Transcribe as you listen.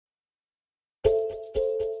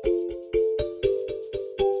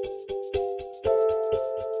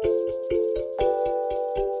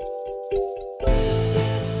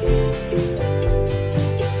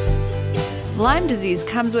Lyme disease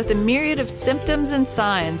comes with a myriad of symptoms and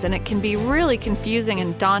signs, and it can be really confusing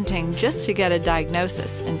and daunting just to get a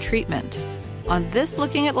diagnosis and treatment. On this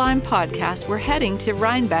Looking at Lyme podcast, we're heading to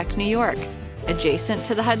Rhinebeck, New York, adjacent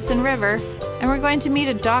to the Hudson River, and we're going to meet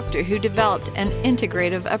a doctor who developed an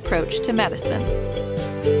integrative approach to medicine.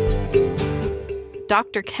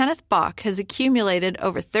 Dr. Kenneth Bock has accumulated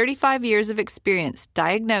over 35 years of experience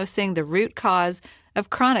diagnosing the root cause of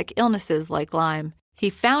chronic illnesses like Lyme. He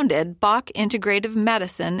founded Bock Integrative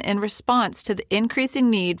Medicine in response to the increasing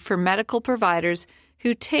need for medical providers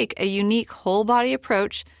who take a unique whole-body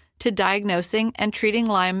approach to diagnosing and treating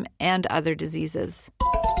Lyme and other diseases.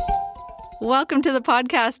 Welcome to the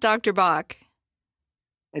podcast, Dr. Bock.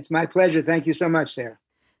 It's my pleasure. Thank you so much, Sarah.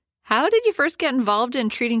 How did you first get involved in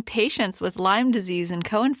treating patients with Lyme disease and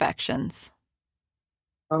co-infections?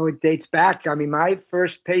 Oh, it dates back. My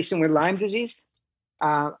first patient with Lyme disease,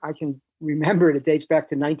 I can remember it. It dates back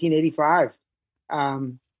to 1985.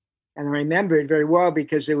 And I remember it very well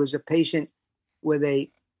because it was a patient with a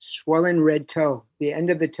swollen red toe, the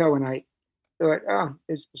end of the toe. And I thought,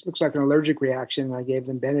 this looks like an allergic reaction. And I gave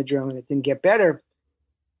them Benadryl and it didn't get better.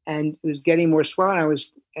 And it was getting more swollen.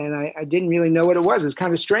 I didn't really know what it was. It was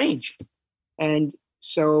kind of strange. And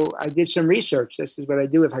so I did some research. This is what I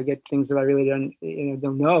do if I get things that I really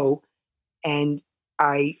don't know. And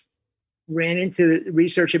I ran into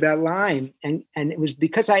research about Lyme. And it was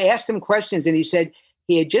because I asked him questions and he said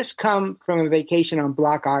he had just come from a vacation on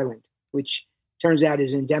Block Island, which turns out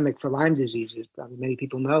is endemic for Lyme disease, as probably many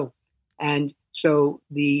people know. And so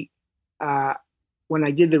when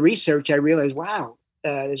I did the research, I realized, wow,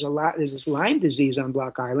 there's this Lyme disease on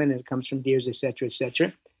Block Island, and it comes from deers, et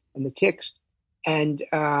cetera, and the ticks. And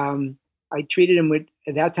I treated him with,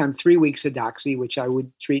 at that time, 3 weeks of doxy, which I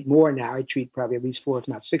would treat more now. I treat probably at least 4, if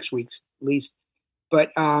not 6 weeks at least.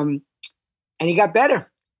 But and he got better.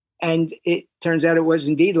 And it turns out it was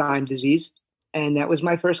indeed Lyme disease. And that was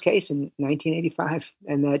my first case in 1985.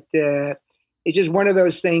 And that it's just one of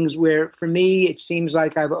those things where, for me, it seems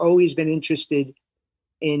like I've always been interested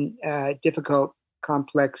in difficult,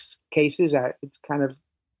 complex cases. It's kind of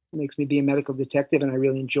makes me be a medical detective, and I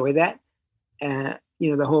really enjoy that.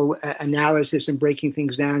 The whole analysis and breaking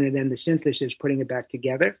things down, and then the synthesis, putting it back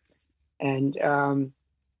together. And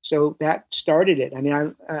so that started it.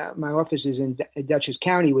 My office is in Dutchess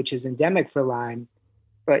County, which is endemic for Lyme.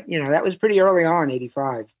 But, that was pretty early on,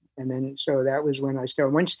 85. And then, so that was when I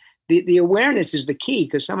started. Once the awareness is the key,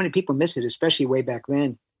 because so many people miss it, especially way back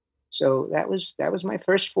then. So that was my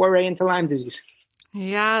first foray into Lyme disease.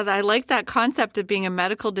 Yeah, I like that concept of being a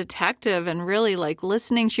medical detective and really like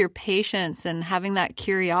listening to your patients and having that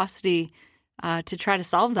curiosity to try to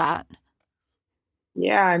solve that.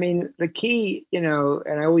 Yeah, the key, and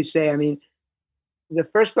I always say, the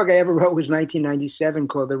first book I ever wrote was 1997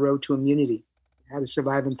 called The Road to Immunity, How to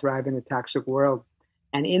Survive and Thrive in a Toxic World.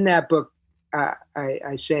 And in that book,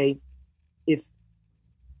 I say, if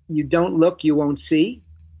you don't look, you won't see.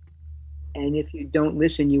 And if you don't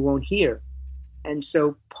listen, you won't hear. And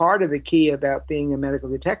so part of the key about being a medical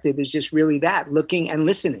detective is just really that, looking and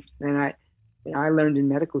listening. And I learned in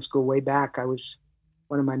medical school way back.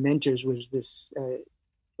 One of my mentors was this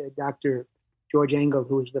Dr. George Engel,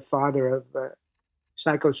 who was the father of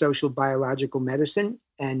psychosocial biological medicine.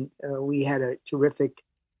 And we had a terrific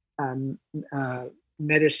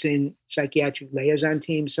medicine psychiatric liaison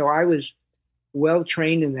team. So I was well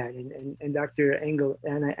trained in that, and Dr. Engel,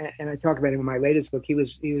 and I talk about him in my latest book. He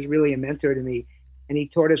was really a mentor to me, and he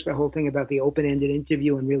taught us the whole thing about the open-ended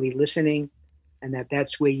interview and really listening, and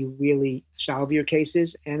that's where you really solve your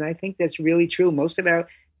cases. And I think that's really true. Most of I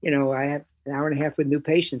have an hour and a half with new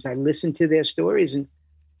patients. I listen to their stories, and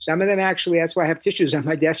some of them actually, that's why I have tissues on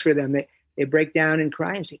my desk for them. They break down and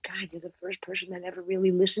cry and say, "God, you're the first person that ever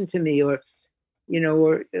really listened to me," or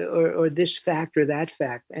this fact or that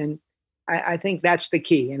fact, and I think that's the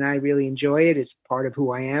key, and I really enjoy it. It's part of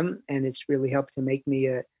who I am, and it's really helped to make me,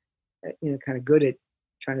 kind of good at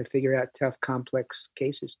trying to figure out tough, complex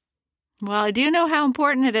cases. Well, I do know how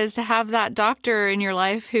important it is to have that doctor in your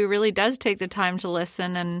life who really does take the time to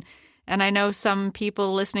listen, and I know some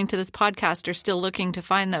people listening to this podcast are still looking to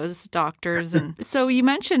find those doctors. And so you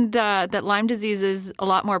mentioned that Lyme disease is a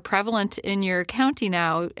lot more prevalent in your county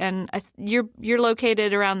now, and you're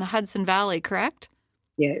located around the Hudson Valley, correct?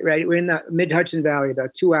 Yeah, right. We're in the mid-Hudson Valley,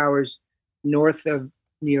 about 2 hours north of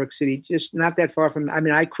New York City, just not that far from,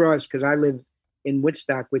 I cross, because I live in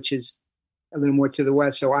Woodstock, which is a little more to the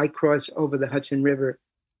west. So I cross over the Hudson River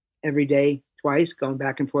every day, twice, going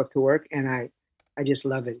back and forth to work. And I I just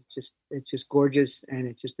love it. It's just gorgeous, and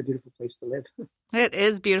it's just a beautiful place to live. It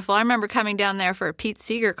is beautiful. I remember coming down there for a Pete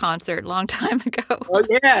Seeger concert a long time ago. Oh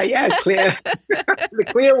yeah, clear the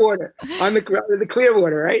Clearwater on the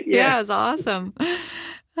Clearwater, right? Yeah, it was awesome.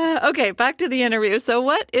 Okay, back to the interview. So,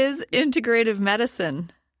 what is integrative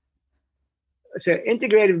medicine? So,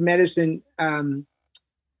 integrative medicine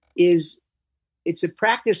it's a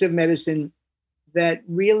practice of medicine that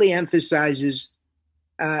really emphasizes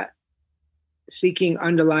seeking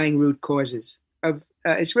underlying root causes of.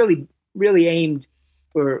 It's really aimed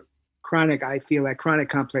for chronic. I feel like chronic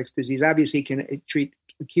complex disease. Obviously, it can treat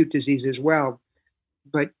acute disease as well,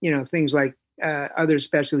 but things like other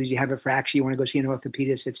specialties. You have a fracture, you want to go see an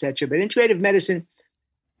orthopedist, etc. But integrative medicine,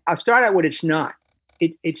 I'll start out what it's not.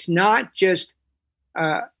 It's not just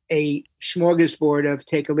a smorgasbord of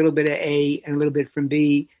take a little bit of A and a little bit from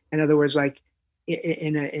B. In other words, like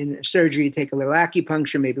in a surgery, you take a little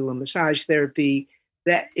acupuncture, maybe a little massage therapy.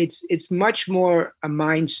 That it's much more a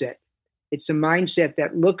mindset. It's a mindset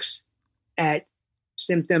that looks at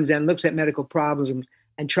symptoms and looks at medical problems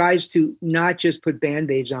and tries to not just put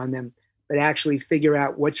Band-Aids on them, but actually figure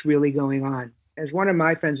out what's really going on. As one of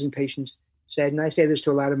my friends and patients said, and I say this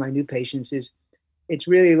to a lot of my new patients, is it's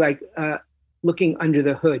really like looking under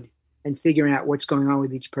the hood and figuring out what's going on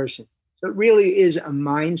with each person. So it really is a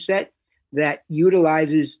mindset that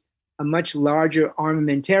utilizes a much larger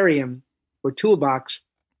armamentarium or toolbox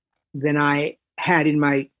than I had in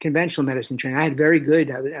my conventional medicine training. I had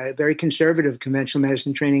very conservative conventional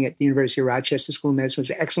medicine training at the University of Rochester School of Medicine. It was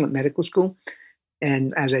an excellent medical school.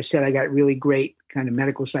 And as I said, I got really great kind of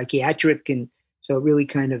medical psychiatric. And so it really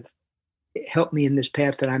kind of helped me in this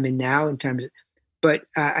path that I'm in now in terms of, but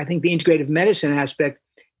I think the integrative medicine aspect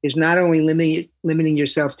is not only limiting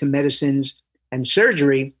yourself to medicines and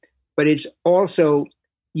surgery, but it's also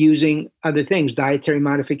using other things, dietary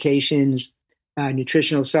modifications,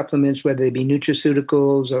 nutritional supplements, whether they be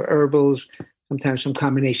nutraceuticals or herbals, sometimes some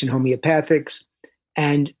combination homeopathics,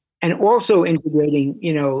 and also integrating,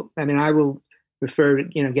 I will refer to,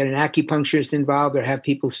 get an acupuncturist involved or have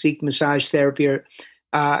people seek massage therapy or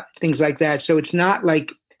things like that. So it's not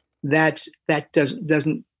like that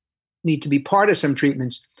doesn't need to be part of some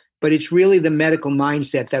treatments, but it's really the medical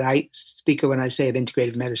mindset that I speak of when I say of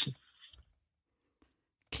integrative medicine.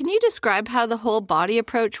 Can you describe how the whole body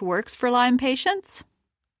approach works for Lyme patients?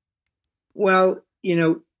 Well,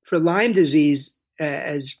 for Lyme disease,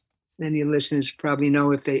 as many listeners probably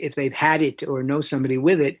know, if they've had it or know somebody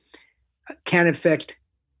with it, can affect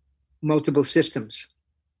multiple systems,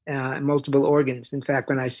 multiple organs. In fact,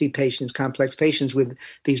 when I see complex patients with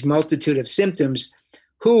these multitude of symptoms,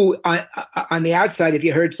 who on the outside, if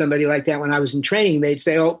you heard somebody like that when I was in training, they'd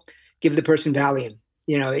say, "Oh, give the person Valium."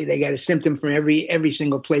 They got a symptom from every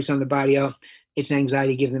single place on the body. Oh, it's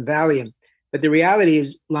anxiety, give them Valium. But the reality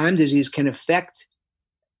is Lyme disease can affect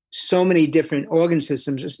so many different organ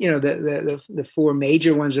systems. The four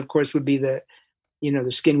major ones, of course, would be the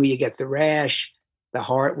skin where you get the rash, the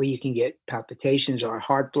heart where you can get palpitations or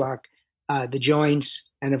heart block, the joints,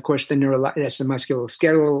 and of course that's the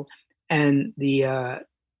musculoskeletal, and the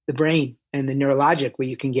brain and the neurologic where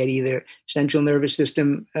you can get either central nervous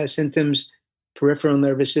system symptoms, peripheral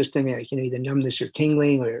nervous system, either numbness or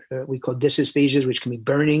tingling, or we call dysesthesias, which can be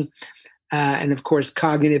burning, and of course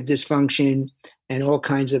cognitive dysfunction and all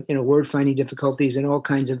kinds of word finding difficulties and all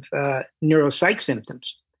kinds of neuropsych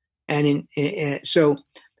symptoms. And so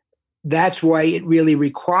that's why it really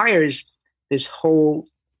requires this whole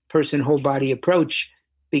person, whole body approach,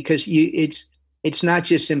 because it's not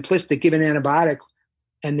just simplistic. Give an antibiotic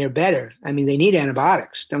and they're better. I mean, they need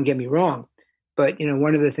antibiotics. Don't get me wrong, but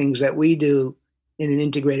one of the things that we do in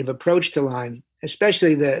an integrative approach to Lyme,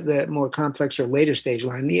 especially the more complex or later stage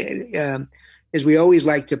Lyme, is we always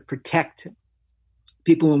like to protect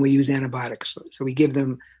people when we use antibiotics. So we give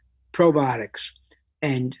them probiotics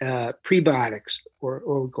and prebiotics, or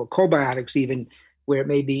we call cobiotics even, where it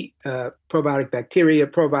may be probiotic bacteria,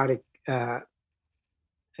 probiotic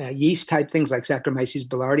yeast type things like Saccharomyces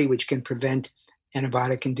boulardii, which can prevent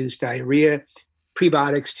antibiotic-induced diarrhea,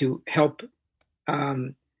 prebiotics to help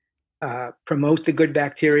promote the good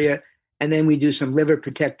bacteria. And then we do some liver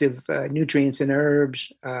protective nutrients and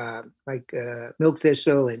herbs like milk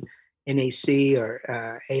thistle and NAC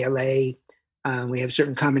or ALA. We have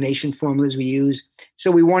certain combination formulas we use.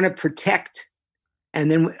 So we want to protect,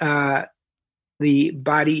 and then the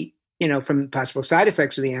body, from possible side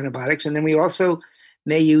effects of the antibiotics. And then we also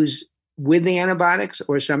may use with the antibiotics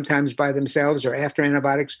or sometimes by themselves or after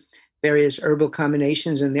antibiotics, various herbal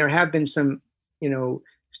combinations. And there have been some,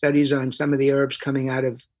 studies on some of the herbs coming out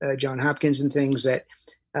of Johns Hopkins and things that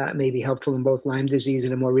may be helpful in both Lyme disease,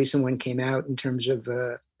 and a more recent one came out in terms of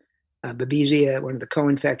Babesia, one of the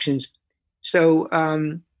co-infections. So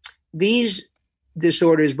these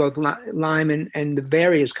disorders, both Lyme and the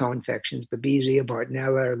various co-infections, Babesia,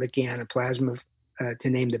 Bartonella, Ehrlichia, Anaplasma, to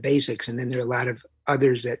name the basics, and then there are a lot of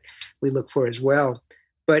others that we look for as well.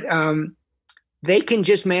 But they can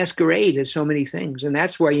just masquerade as so many things, and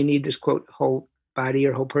that's why you need this quote whole body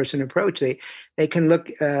or whole person approach. They can look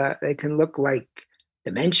like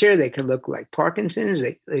dementia, they can look like Parkinson's,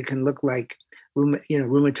 they can look like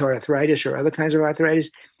rheumatoid arthritis or other kinds of arthritis.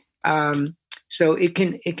 So it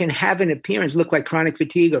can have an appearance, look like chronic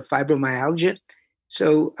fatigue or fibromyalgia.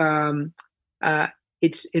 So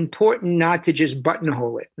it's important not to just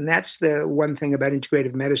buttonhole it, and that's the one thing about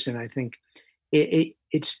integrative medicine. I think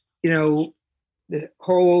it's the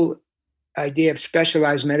whole idea of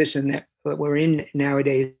specialized medicine that we're in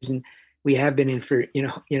nowadays, and we have been in for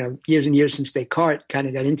years and years since Descartes kind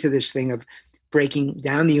of got into this thing of breaking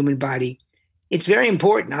down the human body. It's very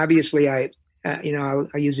important. Obviously, I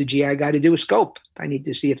use a GI guy to do a scope. I need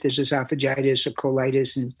to see if there's esophagitis or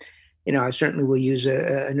colitis, and I certainly will use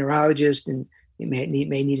a neurologist, and you may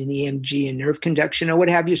need an EMG and nerve conduction or what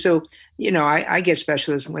have you. So, I get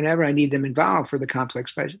specialists whenever I need them involved for the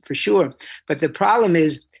complex, for sure. But the problem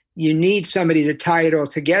is you need somebody to tie it all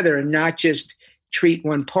together and not just treat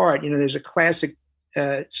one part. There's a classic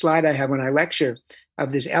slide I have when I lecture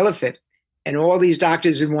of this elephant, and all these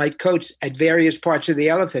doctors in white coats at various parts of the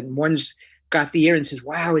elephant. And one's got the ear and says,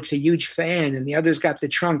 wow, it's a huge fan. And the other's got the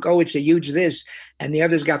trunk. Oh, it's a huge this. And the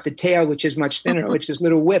other's got the tail, which is much thinner. Oh, it's this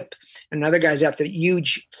little whip. Another guy's got the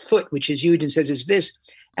huge foot, which is huge, and says it's this.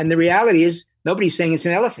 And the reality is nobody's saying it's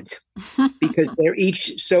an elephant because they're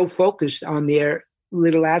each so focused on their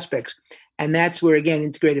little aspects. And that's where, again,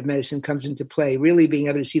 integrative medicine comes into play, really being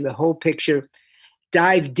able to see the whole picture,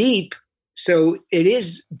 dive deep. So it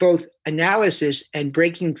is both analysis and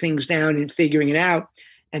breaking things down and figuring it out.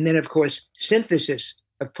 And then, of course, synthesis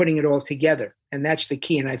of putting it all together. And that's the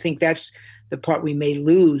key. And I think that's the part we may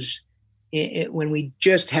lose when we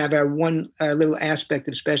just have our little aspect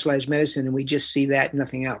of specialized medicine and we just see that,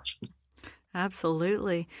 nothing else.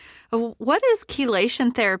 Absolutely. What is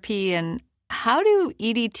chelation therapy, and how do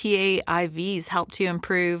EDTA IVs help to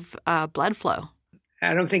improve blood flow?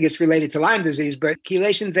 I don't think it's related to Lyme disease, but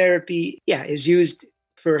chelation therapy, is used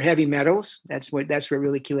for heavy metals. That's where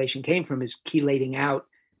really chelation came from, is chelating out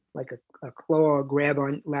like a claw,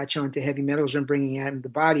 latch onto heavy metals and bringing it out into the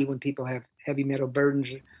body when people have heavy metal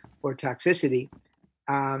burdens or toxicity.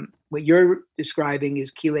 What you're describing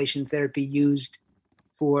is chelation therapy used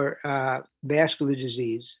for vascular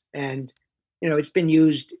disease. And, it's been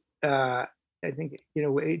used, I think,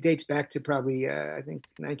 it dates back to probably,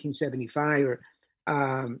 1975 or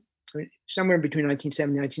somewhere between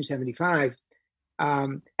 1970 and 1975.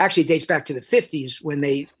 Actually, it dates back to the 50s when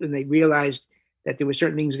they realized that there were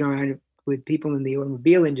certain things going on with people in the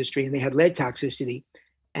automobile industry, and they had lead toxicity,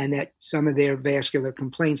 and that some of their vascular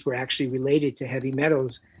complaints were actually related to heavy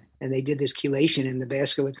metals. And they did this chelation, and the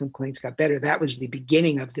vascular complaints got better. That was the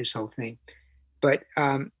beginning of this whole thing. But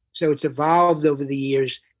so it's evolved over the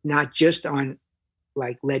years, not just on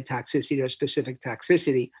like lead toxicity or specific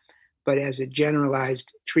toxicity, but as a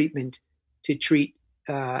generalized treatment to treat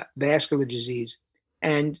vascular disease.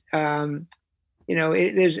 And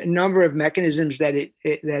there's a number of mechanisms that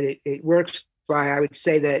it works by. I would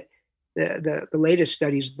say that the latest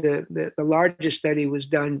studies, the largest study was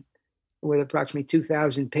done with approximately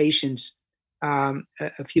 2,000 patients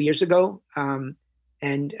a few years ago,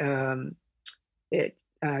 and Dr.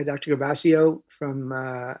 Gervasio from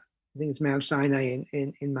I think it's Mount Sinai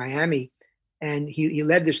in Miami, and he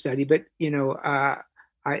led the study. But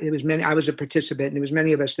I was a participant, and there was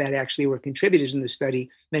many of us that actually were contributors in the study,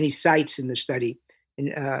 many sites in the study,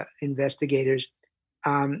 and investigators,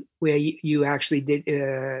 where you actually did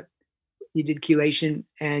chelation,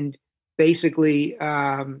 and basically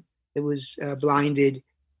it was blinded,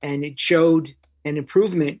 and it showed an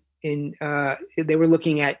improvement in. They were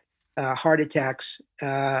looking at heart attacks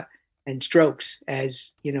and strokes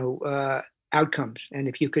as outcomes, and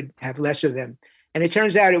if you could have less of them, and it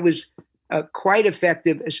turns out it was quite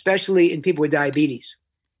effective, especially in people with diabetes.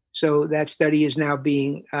 So that study is now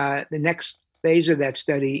being, the next phase of that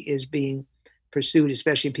study is being pursued,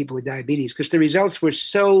 especially in people with diabetes, because the results were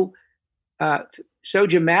so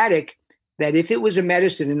dramatic that if it was a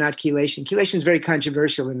medicine and not chelation is very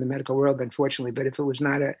controversial in the medical world, unfortunately. But if it was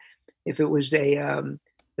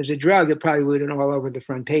a drug, it probably would have been all over the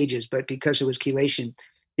front pages. But because it was chelation,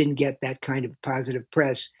 didn't get that kind of positive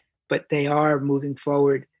press. But they are moving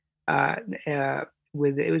forward. It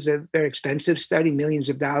was a very expensive study, millions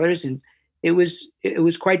of dollars, and it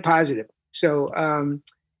was quite positive. So,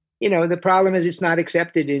 the problem is it's not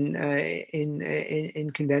accepted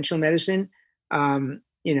in conventional medicine. To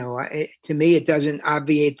me, it doesn't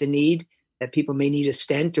obviate the need that people may need a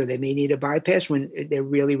stent or they may need a bypass when they're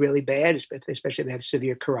really, really bad, especially if they have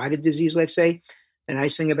severe carotid disease, let's say. The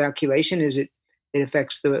nice thing about chelation is it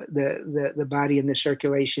affects the body and the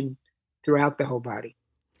circulation throughout the whole body.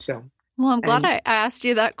 So, well, I'm glad I asked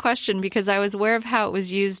you that question because I was aware of how it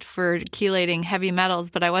was used for chelating heavy metals,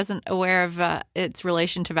 but I wasn't aware of its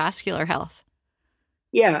relation to vascular health.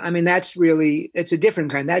 Yeah, I mean, it's a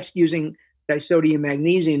different kind. That's using disodium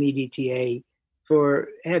magnesium EDTA. For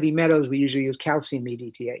heavy metals, we usually use calcium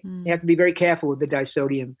EDTA. You have to be very careful with the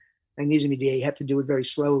disodium magnesium EDTA. You have to do it very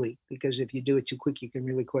slowly because if you do it too quick, you can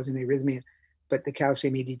really cause an arrhythmia. But the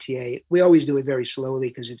calcium EDTA, we always do it very slowly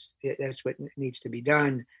because that's what needs to be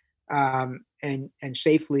done, and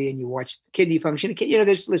safely. And you watch kidney function.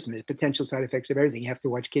 There's potential side effects of everything. You have to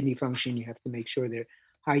watch kidney function. You have to make sure they're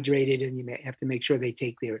hydrated, and you have to make sure they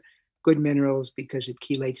take their good minerals because it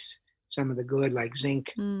chelates some of the good, like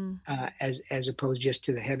zinc, as opposed just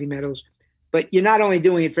to the heavy metals. But you're not only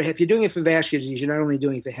doing it if you're doing it for vascular disease, you're not only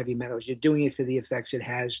doing it for heavy metals, you're doing it for the effects it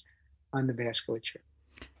has on the vasculature.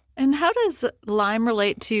 And how does Lyme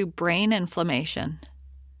relate to brain inflammation?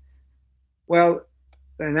 Well,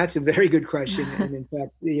 and that's a very good question. And in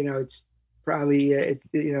fact, it's probably, I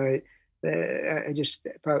just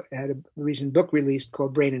had a recent book released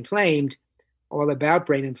called Brain Inflamed, all about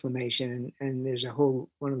brain inflammation. And there's one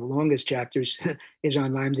of the longest chapters is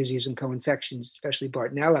on Lyme disease and co-infections, especially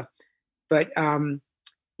Bartonella. But,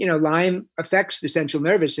 Lyme affects the central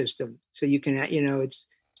nervous system. So you can, it's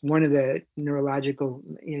one of the neurological,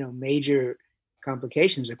 major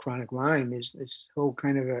complications of chronic Lyme is this whole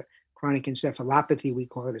kind of a chronic encephalopathy. We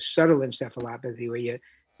call it a subtle encephalopathy, where you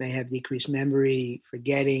may have decreased memory,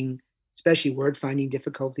 forgetting, especially word finding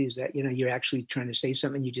difficulties that, you're actually trying to say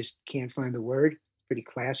something, you just can't find the word. Pretty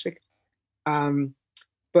classic.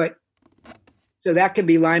 But so that can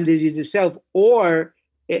be Lyme disease itself, or,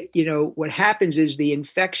 what happens is the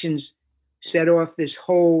infections set off this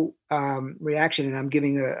whole reaction. And I'm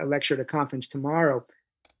giving a lecture at a conference tomorrow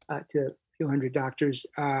to a few hundred doctors.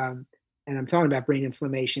 And I'm talking about brain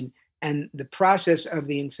inflammation and the process of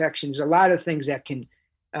the infections. A lot of things that can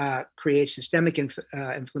create systemic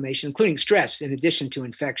inflammation, including stress, in addition to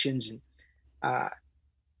infections and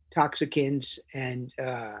toxicants, and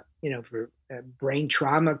for brain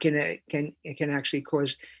trauma can actually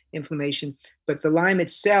cause inflammation. But the Lyme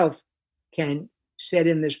itself can set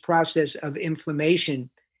in this process of inflammation.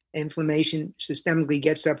 Inflammation systemically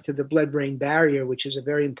gets up to the blood-brain barrier, which is a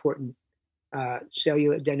very important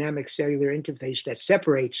dynamic cellular interface that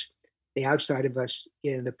separates the outside of us,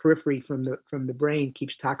 the periphery from the brain,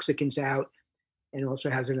 keeps toxicants out, and also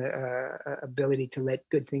has an ability to let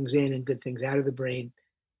good things in and good things out of the brain.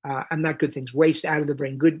 Not good things, waste out of the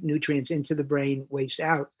brain, good nutrients into the brain, waste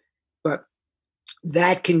out. But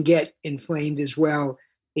that can get inflamed as well.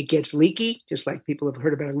 It gets leaky, just like people have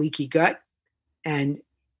heard about a leaky gut. And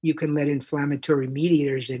you can let inflammatory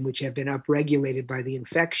mediators in, which have been upregulated by the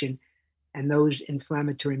infection. And those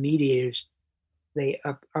inflammatory mediators, they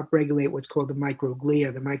upregulate what's called the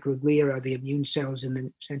microglia. The microglia are the immune cells in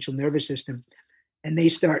the central nervous system. And they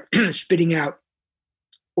start spitting out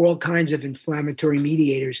all kinds of inflammatory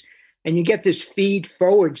mediators. And you get this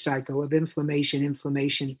feed-forward cycle of inflammation,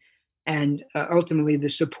 and ultimately the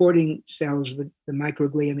supporting cells, the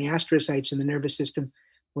microglia and the astrocytes in the nervous system,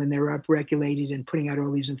 when they're upregulated and putting out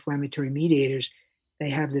all these inflammatory mediators, they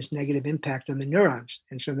have this negative impact on the neurons.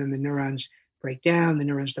 And so then the neurons break down, the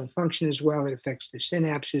neurons don't function as well. It affects the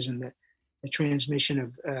synapses and the transmission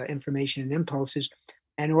of information and impulses.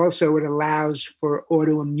 And also it allows for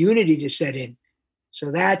autoimmunity to set in. So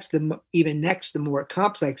that's the more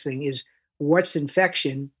complex thing is what's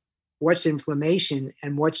infection, what's inflammation,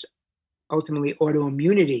 and what's ultimately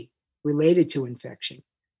autoimmunity related to infection.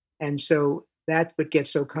 And so that's what gets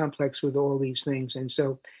so complex with all these things. And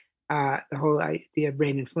so the whole idea of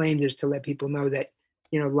brain inflamed is to let people know that,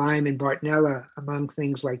 Lyme and Bartonella, among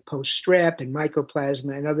things like post-strep and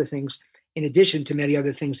mycoplasma and other things, in addition to many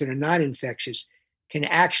other things that are not infectious, can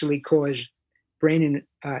actually cause brain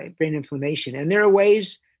inflammation. And there are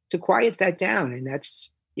ways to quiet that down. And that's,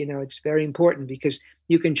 it's very important because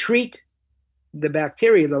you can treat the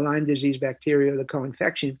bacteria, the Lyme disease bacteria, the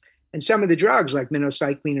co-infection. And some of the drugs like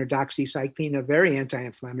minocycline or doxycycline are very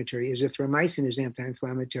anti-inflammatory. Azithromycin is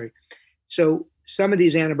anti-inflammatory. So some of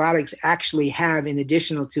these antibiotics actually have, in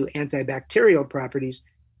addition to antibacterial properties,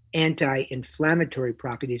 anti-inflammatory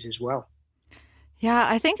properties as well. Yeah,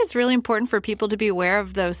 I think it's really important for people to be aware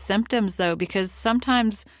of those symptoms, though, because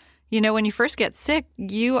sometimes, When you first get sick,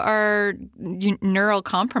 you are neural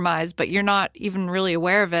compromised, but you're not even really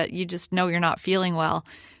aware of it. You just know you're not feeling well.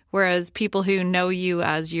 Whereas people who know you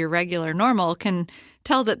as your regular normal can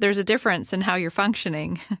tell that there's a difference in how you're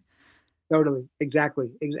functioning. Totally. Exactly.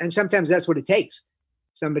 And sometimes that's what it takes.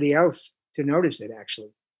 Somebody else to notice it,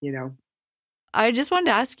 actually, I just wanted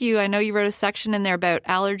to ask you, I know you wrote a section in there about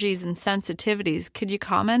allergies and sensitivities. Could you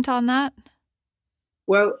comment on that?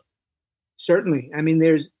 Well, certainly. I mean,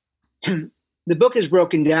 the book is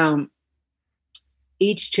broken down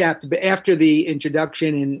each chapter, but after the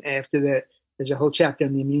introduction and there's a whole chapter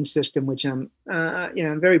on the immune system, which I'm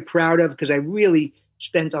very proud of because I really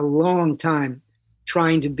spent a long time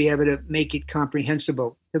trying to be able to make it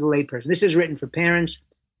comprehensible to the layperson. This is written for parents,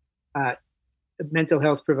 mental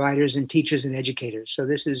health providers, and teachers and educators. So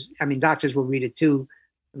doctors will read it too.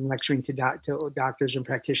 I'm lecturing to doctors and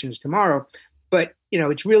practitioners tomorrow. But,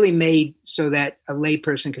 it's really made so that a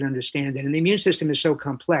layperson can understand it. And the immune system is so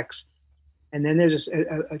complex. And then there's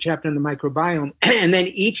a chapter on the microbiome. And then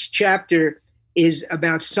each chapter is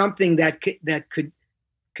about something that could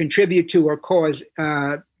contribute to or cause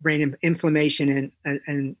brain inflammation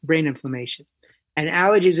and brain inflammation. And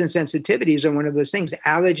allergies and sensitivities are one of those things.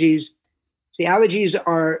 Allergies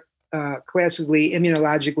are classically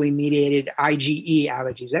immunologically mediated IgE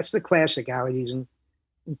allergies. That's the classic allergies,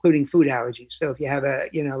 including food allergies. So if you have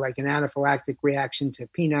like an anaphylactic reaction to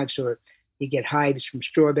peanuts, or you get hives from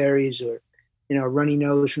strawberries, or, a runny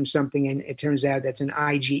nose from something, and it turns out that's an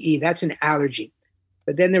IgE, that's an allergy.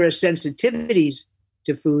 But then there are sensitivities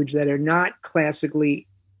to foods that are not classically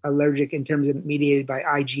allergic in terms of mediated by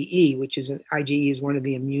IgE, which is IgE is one of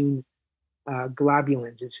the immune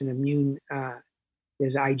globulins. It's an immune,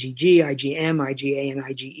 there's IgG, IgM, IgA, and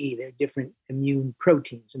IgE. They're different immune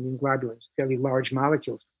proteins, immune globulins, fairly large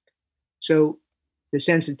molecules. So the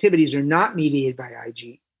sensitivities are not mediated by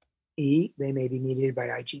IgE. They may be mediated by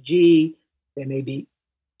IgG. There may be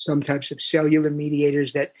some types of cellular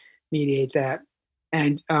mediators that mediate that.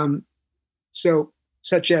 And so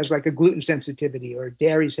such as like a gluten sensitivity or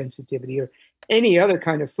dairy sensitivity or any other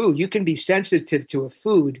kind of food, you can be sensitive to a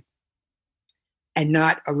food and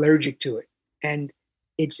not allergic to it. And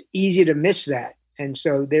it's easy to miss that. And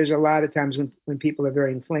so there's a lot of times when people are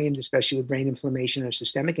very inflamed, especially with brain inflammation or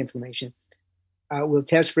systemic inflammation, we'll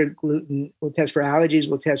test for gluten, we'll test for allergies,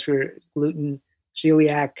 we'll test for gluten,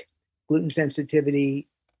 celiac, gluten sensitivity.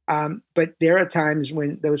 But there are times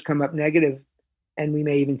when those come up negative, and we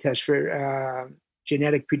may even test for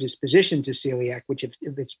genetic predisposition to celiac, which if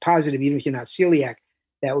it's positive, even if you're not celiac,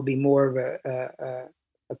 that would be more of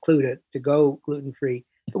a clue to go gluten-free.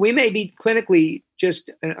 But we may be clinically, just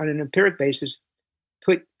on an empiric basis,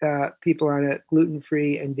 put people on a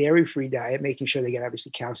gluten-free and dairy-free diet, making sure they get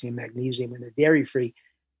obviously calcium, magnesium when they're dairy-free.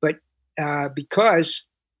 But because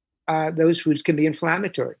those foods can be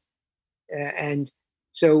inflammatory. And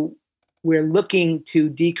so we're looking to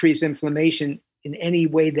decrease inflammation in any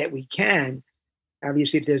way that we can.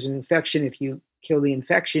 Obviously, if there's an infection, if you kill the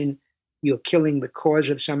infection, you're killing the cause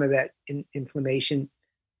of some of that inflammation.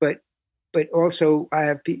 But also, I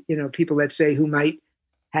have people, let's say, who might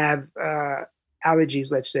have allergies,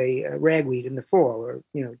 let's say ragweed in the fall, or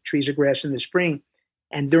trees of grass in the spring,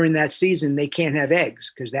 and during that season they can't have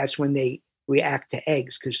eggs because that's when they react to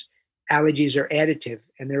eggs, because allergies are additive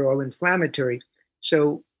and they're all inflammatory.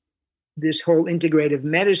 So this whole integrative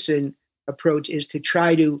medicine approach is to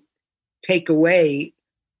try to take away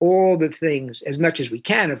all the things, as much as we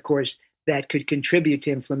can, of course, that could contribute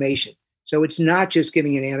to inflammation. So it's not just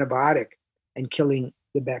giving an antibiotic and killing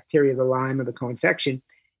the bacteria, the Lyme or the co-infection.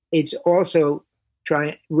 It's also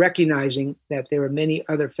recognizing that there are many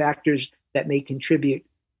other factors that may contribute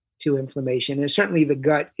to inflammation. And certainly the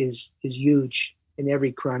gut is huge in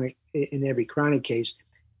every chronic case.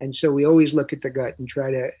 And so we always look at the gut and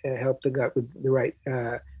try to help the gut with the right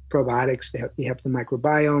probiotics to help the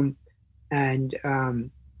microbiome. And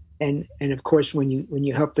of course, when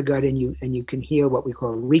you help the gut and you can heal what we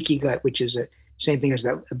call leaky gut, which is the same thing as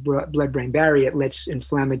the blood-brain barrier, it lets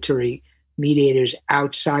inflammatory mediators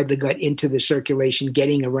outside the gut into the circulation,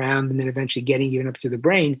 getting around and then eventually getting even up to the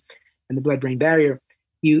brain and the blood-brain barrier.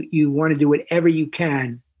 You want to do whatever you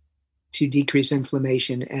can to decrease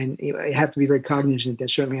inflammation, and you have to be very cognizant that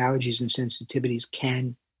certainly allergies and sensitivities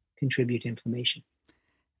can contribute to inflammation.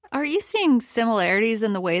 Are you seeing similarities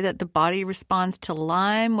in the way that the body responds to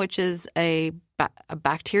Lyme, which is a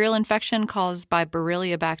bacterial infection caused by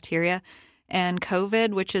Borrelia bacteria, and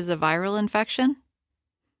COVID, which is a viral infection?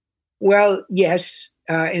 Well, yes,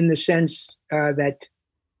 in the sense that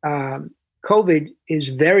COVID is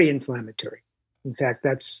very inflammatory. In fact,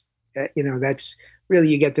 that's really,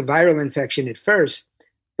 you get the viral infection at first,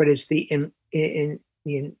 but it's the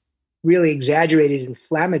really exaggerated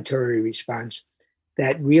inflammatory response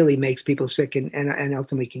that really makes people sick and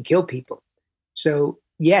ultimately can kill people. So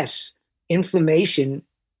yes, inflammation,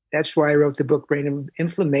 that's why I wrote the book,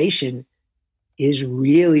 Inflammation is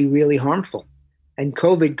really, really harmful. And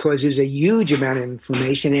COVID causes a huge amount of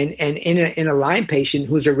inflammation. And in a Lyme patient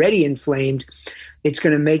who's already inflamed, it's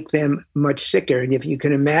going to make them much sicker. And if you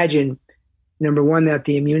can imagine, number one, that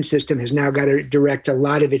the immune system has now got to direct a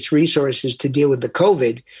lot of its resources to deal with the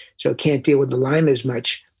COVID, so it can't deal with the Lyme as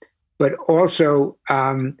much. But also,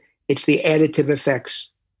 it's the additive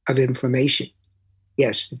effects of inflammation.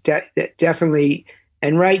 Yes, definitely.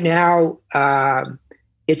 And right now,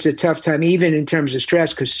 it's a tough time, even in terms of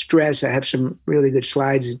stress, because stress, I have some really good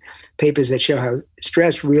slides and papers that show how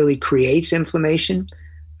stress really creates inflammation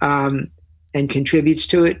and contributes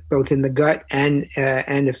to it, both in the gut and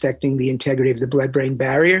affecting the integrity of the blood-brain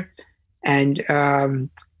barrier. And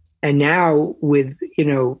now with,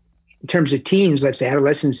 in terms of teens, let's say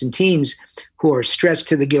adolescents and teens who are stressed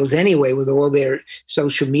to the gills anyway with all their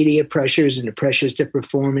social media pressures and the pressures to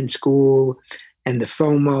perform in school and the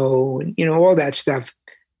FOMO and, all that stuff,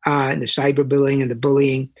 and the cyberbullying and the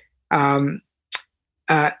bullying,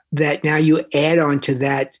 that now you add on to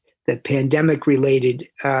that, the pandemic-related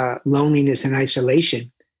loneliness and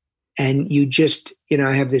isolation. And you just,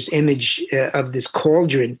 I have this image of this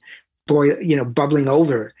cauldron bubbling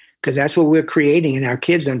over, because that's what we're creating in our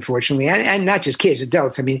kids, unfortunately, and not just kids,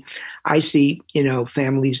 adults. I mean, I see,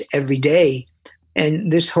 families every day,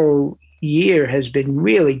 and this whole year has been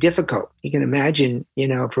really difficult. You can imagine,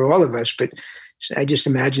 for all of us, but I just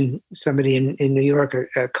imagine somebody in New York,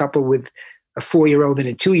 a couple with a 4-year-old and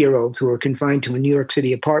a 2-year-old who are confined to a New York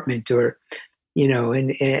City apartment, or,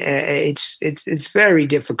 and it's very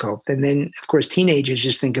difficult. And then, of course, teenagers,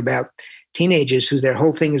 just think about teenagers who their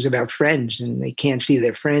whole thing is about friends, and they can't see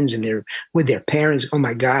their friends, and they're with their parents. Oh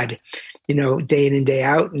my God, day in and day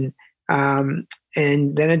out. And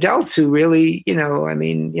then adults who really,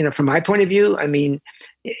 from my point of view, when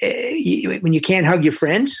you can't hug your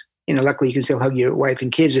friends, luckily you can still hug your wife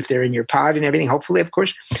and kids if they're in your pod and everything, hopefully, of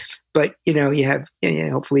course. But, you have,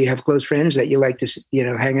 hopefully you have close friends that you like to,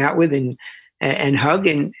 hang out with and hug.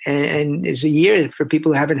 And it's a year for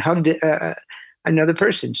people who haven't hugged another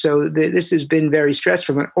person. So this has been very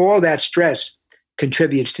stressful, and all that stress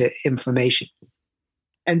contributes to inflammation.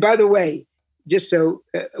 And by the way, just so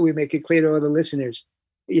we make it clear to all the listeners,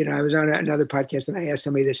 I was on another podcast and I asked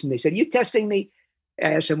somebody this, and they said, "You testing me?"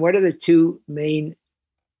 I asked them, what are the two main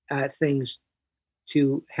things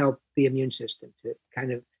to help the immune system, to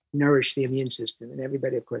kind of nourish the immune system? And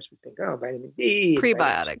everybody, of course, would think, oh, vitamin D.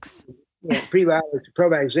 Prebiotics. Prebiotics,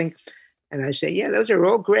 probiotics, zinc. And I say, yeah, those are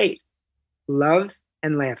all great. Love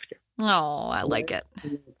and laughter. Oh, I like it.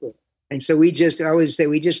 And so I always say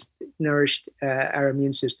we just nourished our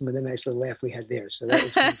immune system with a nice little laugh we had there. So that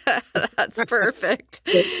was That's perfect.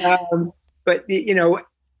 But in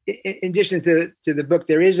addition to the book,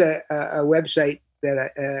 there is a website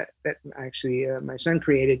that actually my son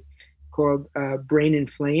created called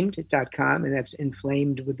braininflamed.com, and that's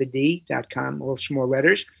inflamed with the D.com, all small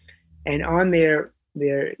letters. And on there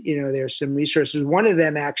there's some resources. One of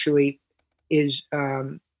them actually is,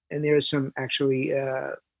 and there's some actually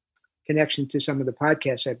connection to some of the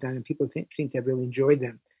podcasts I've done, and people seem to have really enjoyed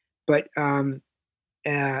them. But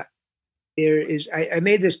there is, I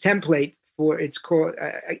made this template for, it's called,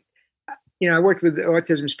 I worked with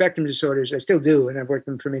autism spectrum disorders. I still do, and I've worked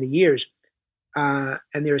with them for many years. And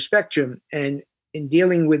they're a spectrum. And in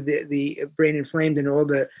dealing with the brain inflamed and all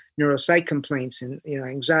the neuropsych complaints and,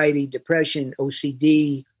 anxiety, depression,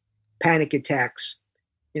 OCD, panic attacks,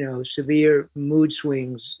 severe mood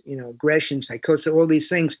swings, aggression, psychosis, all these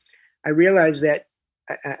things, I realized that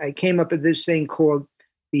I came up with this thing called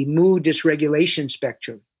the mood dysregulation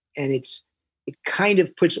spectrum. And it kind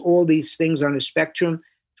of puts all these things on a spectrum,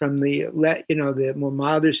 from the more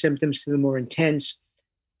milder symptoms to the more intense.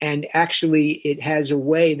 And actually it has a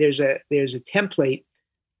way, there's a template,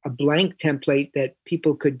 a blank template that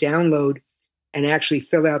people could download and actually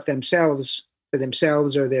fill out themselves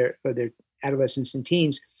or their adolescents and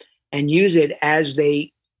teens, and use it as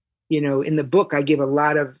they, in the book, I give a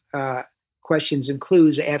lot of questions and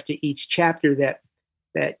clues after each chapter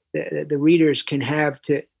that the readers can have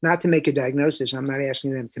to, not to make a diagnosis. I'm not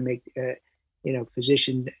asking them to make,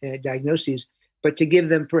 physician diagnoses, but to give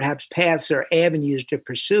them perhaps paths or avenues to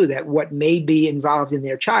pursue that, what may be involved in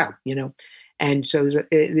their child, And so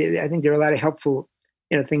I think there are a lot of helpful,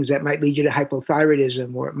 things that might lead you to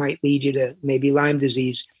hypothyroidism, or it might lead you to maybe Lyme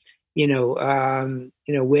disease, where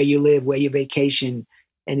you live, where you vacation,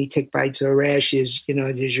 any tick bites or rashes?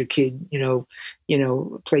 Does your kid,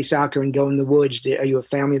 play soccer and go in the woods? Are you a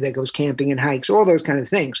family that goes camping and hikes? All those kind of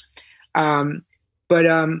things. So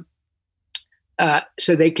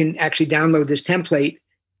they can actually download this template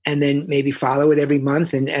and then maybe follow it every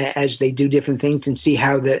month, and as they do different things, and see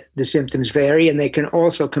how the symptoms vary. And they can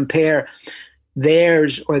also compare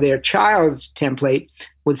theirs or their child's template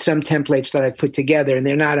with some templates that I put together. And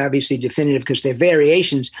they're not obviously definitive because they're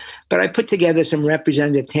variations, but I put together some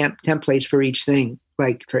representative templates for each thing,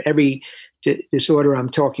 like for every disorder I'm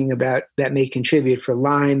talking about that may contribute, for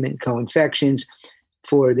Lyme and co-infections,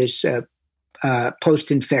 for this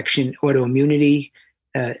post-infection autoimmunity,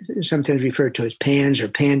 sometimes referred to as PANS or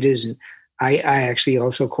PANDAS. And I actually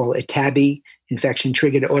also call it TABI,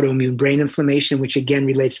 infection-triggered autoimmune brain inflammation, which again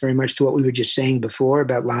relates very much to what we were just saying before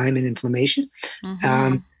about Lyme and inflammation.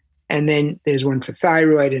 Mm-hmm. And then there's one for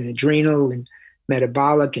thyroid and adrenal and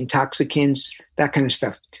metabolic, intoxicants, that kind of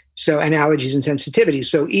stuff. So, and allergies and sensitivities.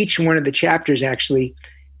 So each one of the chapters actually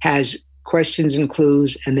has questions and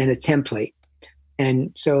clues and then a template.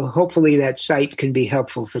 And so hopefully that site can be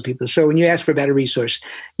helpful for people. So when you ask for a better resource,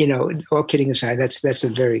 all kidding aside, that's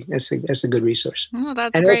a good resource. Oh,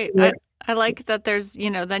 that's great. I like that there's,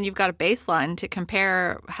 then you've got a baseline to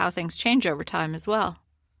compare how things change over time as well.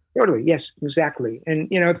 Totally. Yes, exactly. And,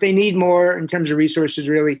 if they need more in terms of resources,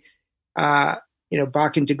 really,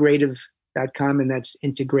 BockIntegrative.com, and that's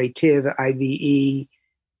integrative, IVE.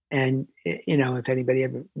 And, if anybody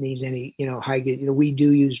ever needs any, we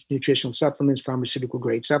do use nutritional supplements, pharmaceutical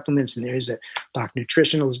grade supplements. And there is a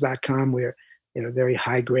BockNutritionals.com where, very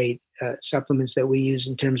high grade supplements that we use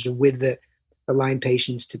in terms of with the Lyme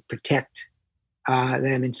patients to protect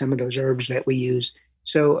them, and some of those herbs that we use.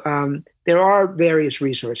 So there are various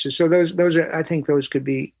resources. So those are, I think those could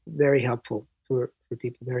be very helpful for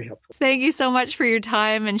people, very helpful. Thank you so much for your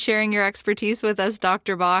time and sharing your expertise with us,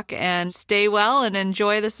 Dr. Bock, and stay well and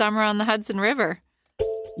enjoy the summer on the Hudson River.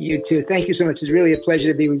 You too. Thank you so much. It's really a pleasure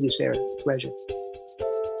to be with you, Sarah. Pleasure.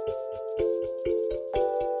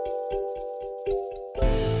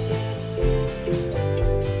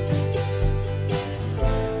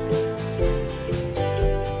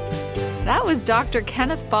 That was Dr.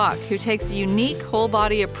 Kenneth Bock, who takes a unique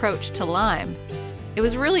whole-body approach to Lyme. It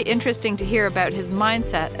was really interesting to hear about his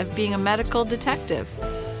mindset of being a medical detective.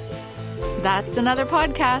 That's another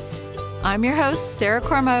podcast. I'm your host, Sarah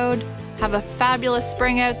Cormode. Have a fabulous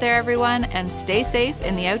spring out there, everyone, and stay safe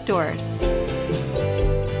in the outdoors.